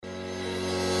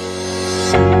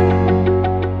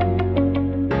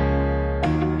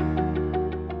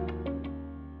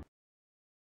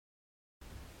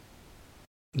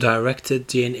Directed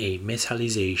DNA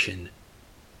Metallization,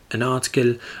 an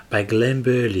article by Glenn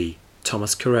Burley,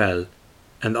 Thomas Carell,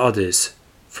 and others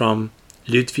from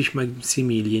Ludwig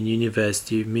Maximilian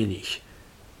University Munich,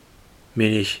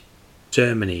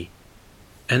 Germany,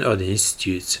 and other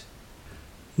institutes.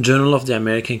 Journal of the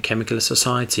American Chemical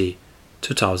Society,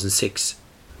 2006.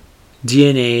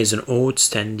 DNA is an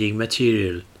outstanding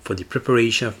material for the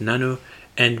preparation of nano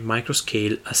and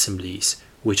microscale assemblies,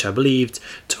 which are believed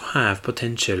to have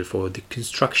potential for the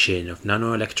construction of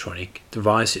nanoelectronic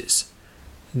devices.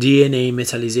 DNA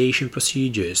metallization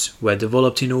procedures were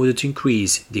developed in order to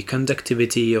increase the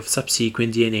conductivity of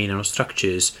subsequent DNA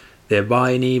nanostructures,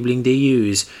 thereby enabling their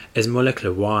use as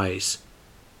molecular wires.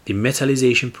 The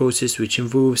metallization process, which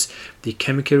involves the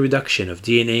chemical reduction of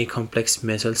DNA complex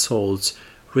metal salts,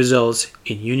 results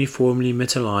in uniformly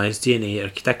metallized DNA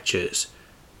architectures.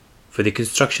 For the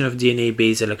construction of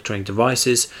DNA-based electronic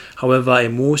devices, however, a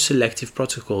more selective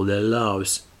protocol that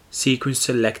allows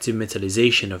sequence-selective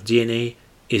metallization of DNA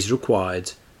is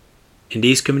required. In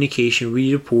this communication,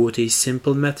 we report a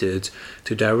simple method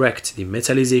to direct the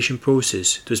metallization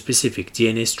process to specific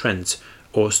DNA strands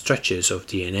or stretches of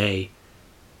DNA.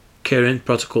 Current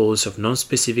protocols of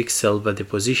non-specific silver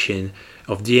deposition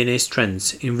of DNA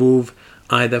strands involve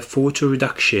either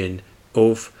photoreduction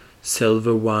of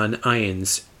silver-1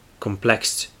 ions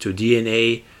complexed to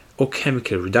DNA or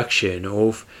chemical reduction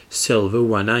of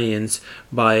silver-1 ions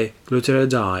by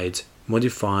glucuronide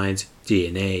modified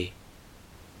DNA.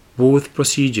 Both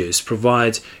procedures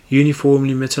provide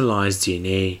uniformly metallized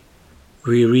DNA.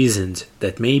 We reasoned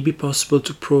that it may be possible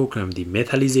to program the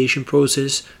metallization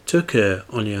process to occur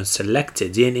only on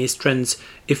selected DNA strands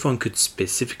if one could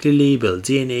specifically label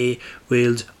DNA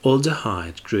with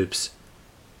aldehyde groups.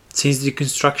 Since the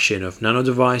construction of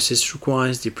nanodevices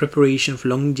requires the preparation of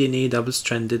long DNA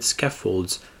double-stranded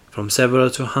scaffolds from several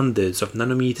to hundreds of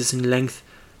nanometers in length,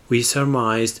 we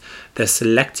surmised that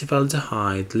selective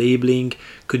aldehyde labeling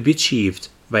could be achieved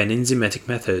by an enzymatic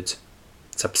method.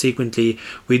 Subsequently,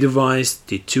 we devised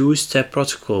the two-step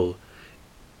protocol.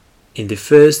 In the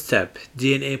first step,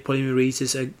 DNA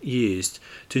polymerases are used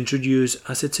to introduce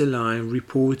acetylene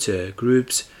reporter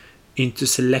groups into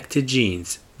selected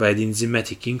genes by the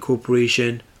enzymatic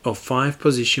incorporation of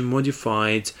 5-position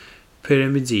modified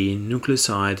pyrimidine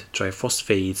nucleoside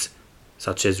triphosphates,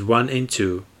 such as 1 and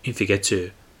 2 in Figure 2.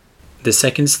 The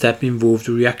second step involved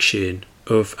the reaction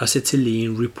of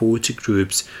acetylene reporter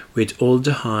groups with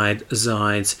aldehyde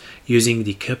azides using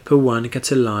the copper-1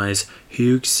 catalyzed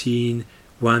heuxine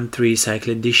 1,3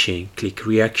 cycle addition click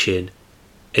reaction.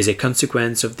 As a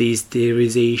consequence of this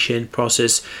dearization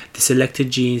process, the selected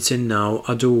genes are now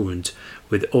adorned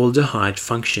with aldehyde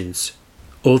functions.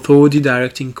 Although the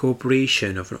direct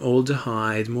incorporation of an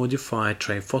aldehyde-modified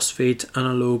triphosphate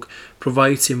analog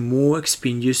provides a more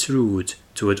expeditious route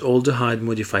toward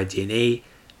aldehyde-modified DNA,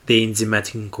 the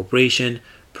enzymatic incorporation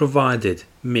provided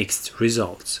mixed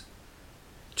results.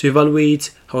 To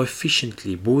evaluate how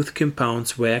efficiently both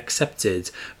compounds were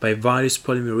accepted by various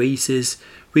polymerases,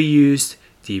 we used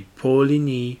the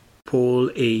PauLini,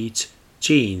 PauLH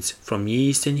genes from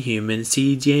yeast and human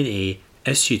cDNA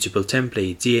as suitable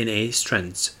template DNA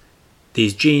strands.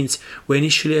 These genes were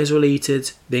initially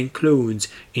isolated, then cloned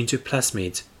into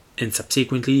plasmid, and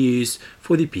subsequently used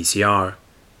for the PCR.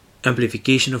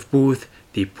 Amplification of both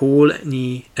the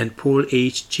PauLini and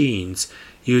PauLH genes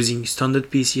using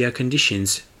standard PCR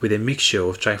conditions with a mixture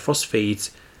of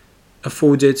triphosphates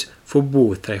afforded for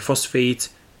both triphosphate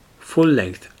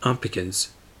full-length amplicons.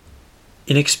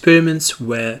 In experiments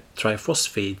where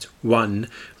triphosphate 1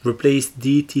 replaced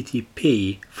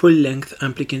DTTP, full-length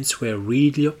amplicons were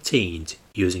readily obtained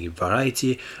using a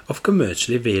variety of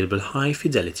commercially available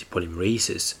high-fidelity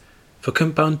polymerases. For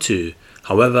compound 2,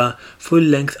 however,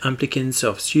 full-length amplicons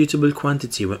of suitable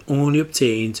quantity were only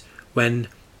obtained when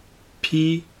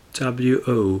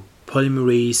PWO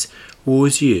polymerase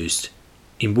was used.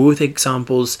 In both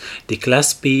examples, the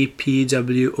Class B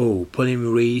PWO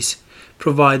polymerase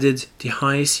provided the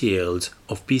highest yield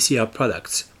of PCR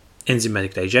products.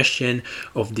 Enzymatic digestion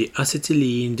of the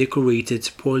acetylene-decorated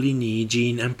PauLini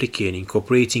gene amplicon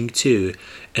incorporating 2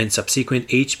 and subsequent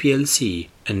HPLC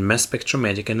and mass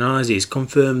spectrometric analysis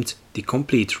confirmed the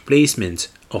complete replacement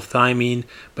of thymine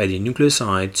by the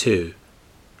nucleoside 2.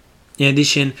 In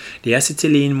addition, the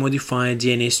acetylene-modified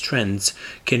DNA strands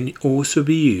can also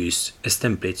be used as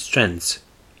template strands.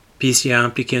 PCR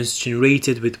amplicons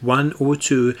generated with 1 or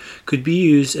 2 could be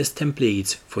used as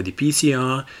templates for the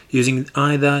PCR using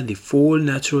either the full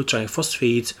natural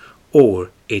triphosphate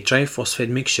or a triphosphate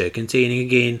mixture containing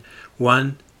again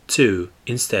 1,2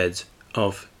 instead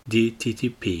of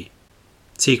DTTP.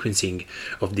 Sequencing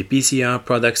of the PCR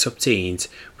products obtained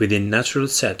within natural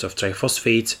set of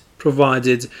triphosphate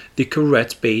provided the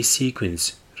correct base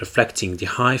sequence, reflecting the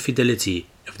high fidelity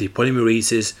of the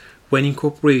polymerases when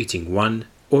incorporating one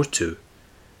or two.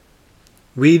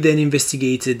 We then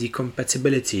investigated the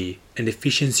compatibility and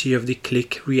efficiency of the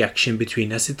click reaction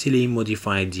between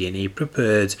acetylene-modified DNA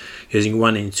prepared using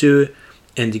 1N2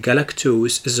 and the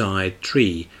galactose azide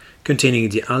 3 containing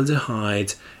the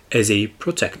aldehyde as a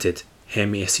protected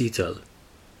hemiacetal.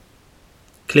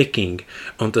 Clicking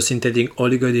onto synthetic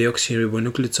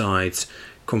oligodeoxyribonucleotides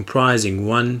comprising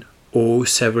one or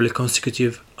several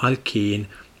consecutive alkene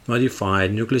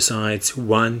modified nucleosides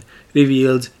 1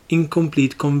 revealed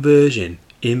incomplete conversion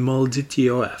in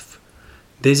MALDI-TOF.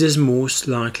 This is most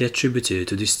likely attributed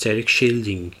to the steric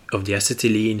shielding of the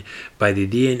acetylene by the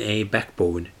DNA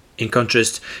backbone. In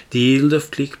contrast, the yield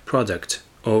of click product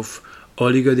of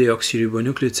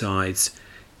oligodeoxyribonucleotides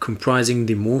comprising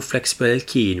the more flexible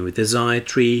alkene with azide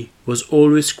 3 was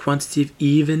always quantitative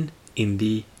even in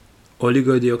the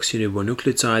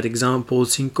oligodeoxyribonucleotide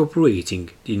examples incorporating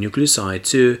the nucleoside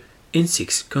 2 in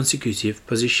 6 consecutive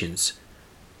positions.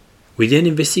 We then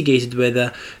investigated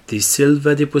whether the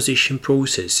silver deposition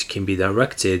process can be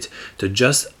directed to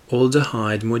just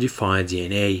aldehyde modified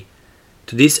DNA.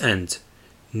 To this end,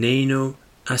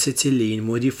 nano-acetylene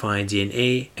modified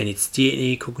DNA and its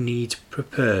DNA cognate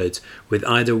prepared with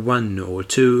either 1 or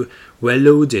 2 were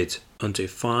loaded onto a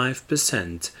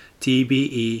 5%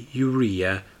 TBE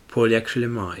urea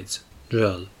polyacrylamide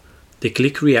gel. The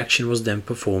click reaction was then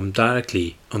performed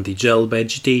directly on the gel by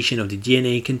agitation of the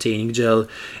DNA-containing gel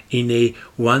in a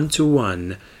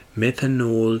 1:1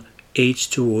 methanol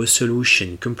H2O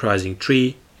solution comprising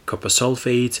 3 copper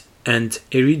sulfate and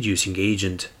a reducing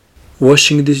agent.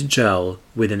 Washing this gel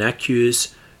with an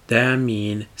aqueous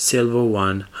diamine silver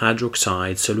 1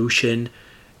 hydroxide solution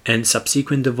and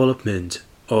subsequent development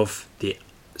of the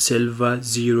silver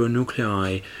 0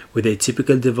 nuclei with a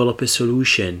typical developer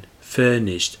solution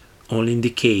furnished only in the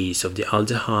case of the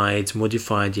aldehyde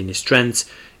modified DNA strands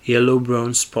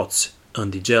yellow-brown spots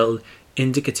on the gel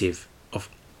indicative of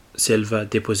silver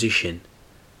deposition.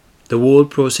 The whole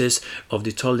process of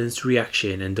the Tollens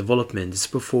reaction and development is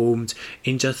performed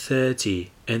in just 30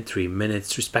 and 3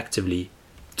 minutes respectively.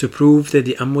 To prove that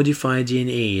the unmodified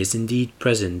DNA is indeed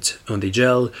present on the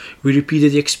gel, we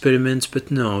repeated the experiment but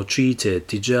now treated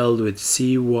the gel with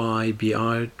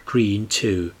CYBR green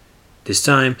 2. This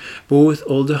time, both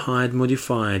aldehyde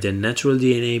modified and natural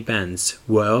DNA bands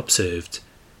were observed.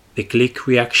 The click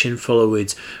reaction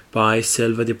followed by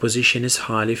silver deposition is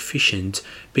highly efficient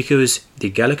because the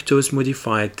galactose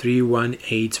modified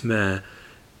 318-mer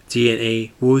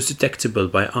DNA was detectable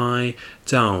by eye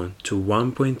down to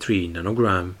 1.3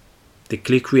 nanogram. The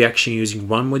click reaction using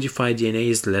one modified DNA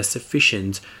is less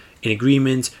efficient in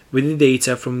agreement with the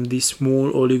data from the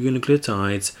small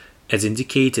oligonucleotides as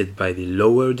indicated by the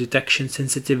lower detection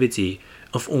sensitivity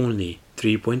of only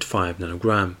 3.5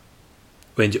 nanogram.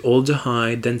 When the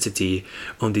aldehyde density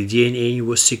on the DNA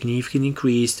was significantly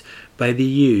increased by the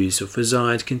use of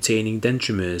azide-containing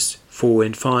dentrimers 4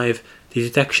 and 5, the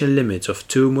detection limit of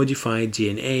 2 modified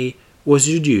DNA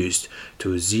was reduced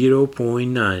to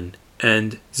 0.9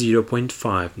 and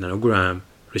 0.5 nanogram,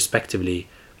 respectively,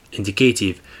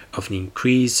 indicative of an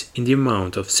increase in the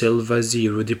amount of silver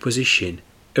 0 deposition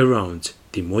around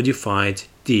the modified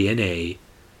DNA.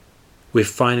 We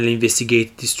finally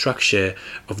investigated the structure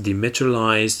of the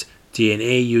methylized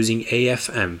DNA using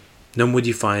AFM.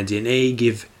 Non-modified DNA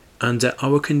give, under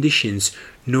our conditions,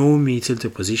 no methyl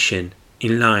deposition,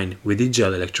 in line with the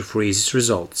gel electrophoresis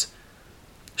results.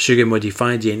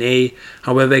 Sugar-modified DNA,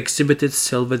 however, exhibited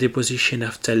silver deposition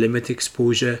after limited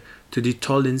exposure to the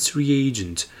Tollens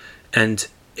reagent and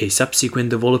a subsequent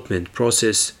development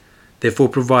process, therefore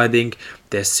proving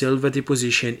that silver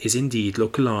deposition is indeed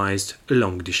localized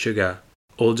along the sugar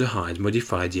aldehyde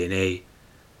modified DNA.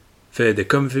 Further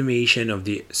confirmation of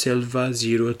the silver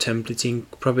 0 templating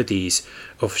properties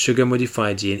of sugar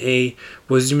modified DNA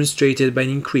was demonstrated by an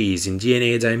increase in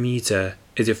DNA diameter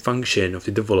as a function of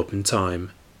the development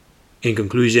time. In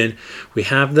conclusion, we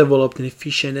have developed an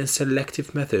efficient and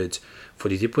selective method for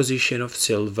the deposition of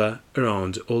silver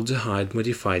around aldehyde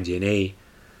modified DNA.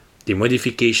 The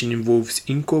modification involves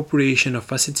incorporation of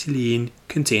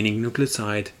acetylene-containing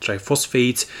nucleoside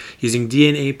triphosphate using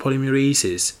DNA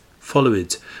polymerases,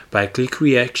 followed by a click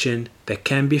reaction that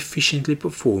can be efficiently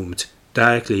performed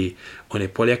directly on a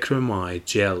polyacrylamide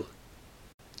gel.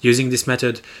 Using this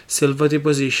method, silver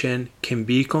deposition can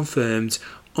be confirmed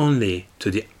only to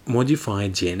the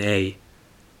modified DNA.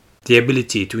 The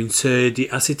ability to insert the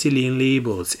acetylene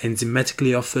labels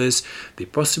enzymatically offers the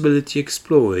possibility to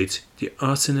exploit the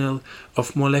arsenal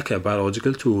of molecular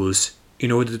biological tools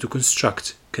in order to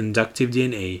construct conductive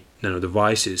DNA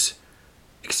nanodevices.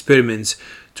 Experiments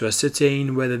to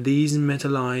ascertain whether these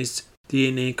metallized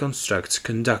DNA constructs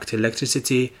conduct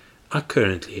electricity are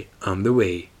currently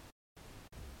underway.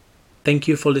 Thank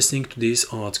you for listening to this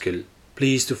article.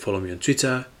 Please do follow me on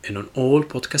Twitter and on all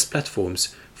podcast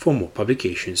platforms for more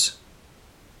publications.